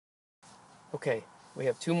Okay, we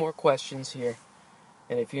have two more questions here.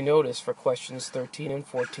 And if you notice, for questions 13 and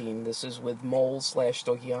 14, this is with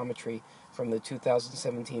moles/stoichiometry from the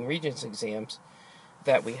 2017 Regents Exams,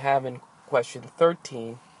 that we have in question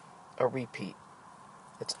 13 a repeat.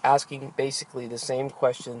 It's asking basically the same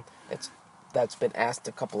question that's been asked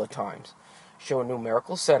a couple of times. Show a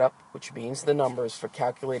numerical setup, which means the numbers for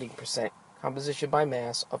calculating percent composition by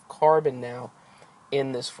mass of carbon now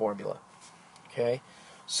in this formula. Okay,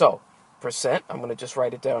 so percent, I'm going to just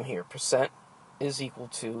write it down here. Percent is equal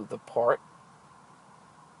to the part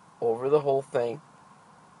over the whole thing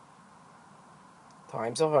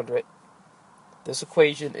times 100. This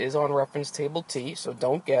equation is on reference table T, so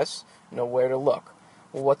don't guess, know where to look.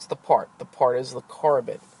 Well, what's the part? The part is the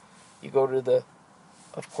carbon. You go to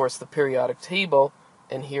of course, the periodic table,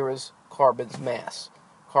 and here is carbon's mass.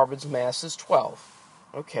 Carbon's mass is 12.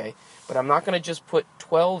 Okay, but I'm not going to just put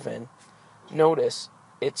 12 in. Notice,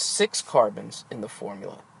 it's 6 carbons in the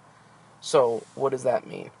formula. So, what does that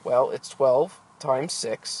mean? Well, it's 12 times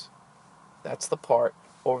 6, that's the part,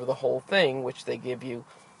 over the whole thing, which they give you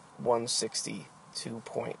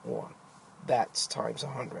 162.1. That's times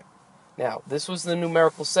 100. Now, this was the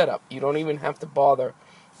numerical setup. You don't even have to bother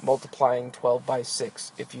multiplying 12 by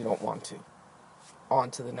 6 if you don't want to.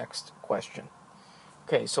 On to the next question.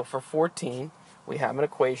 Okay, so for 14, we have an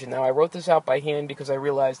equation. Now, I wrote this out by hand because I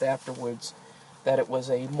realized afterwards that it was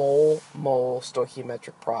a mole-mole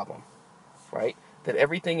stoichiometric problem, right? That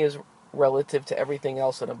everything is relative to everything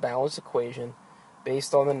else in a balanced equation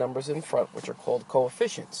based on the numbers in front, which are called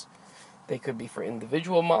coefficients. They could be for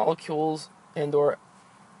individual molecules and or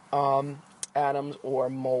atoms or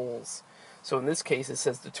moles. So in this case, it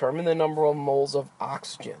says determine the number of moles of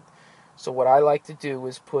oxygen. So what I like to do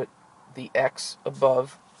is put the X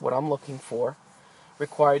above what I'm looking for,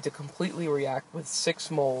 required to completely react with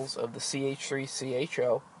 6 moles of the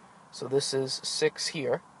CH3CHO. So this is 6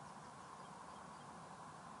 here.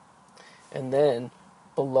 And then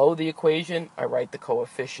below the equation, I write the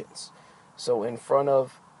coefficients. So in front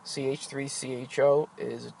of CH3CHO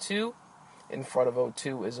is a 2, in front of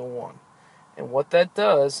O2 is a 1. And what that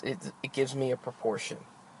does, it gives me a proportion.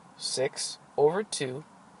 6 over 2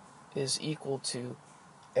 is equal to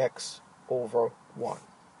X over 1.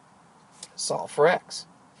 Solve for X.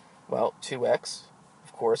 Well, 2X,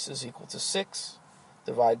 of course, is equal to 6.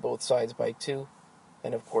 Divide both sides by 2.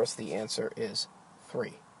 And, of course, the answer is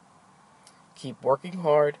 3. Keep working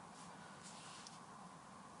hard.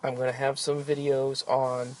 I'm going to have some videos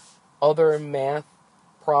on other math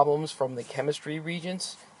problems from the chemistry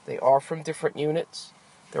regents. They are from different units.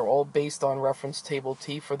 They're all based on reference table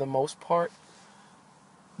T for the most part.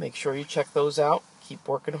 Make sure you check those out. Keep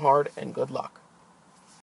working hard, and good luck.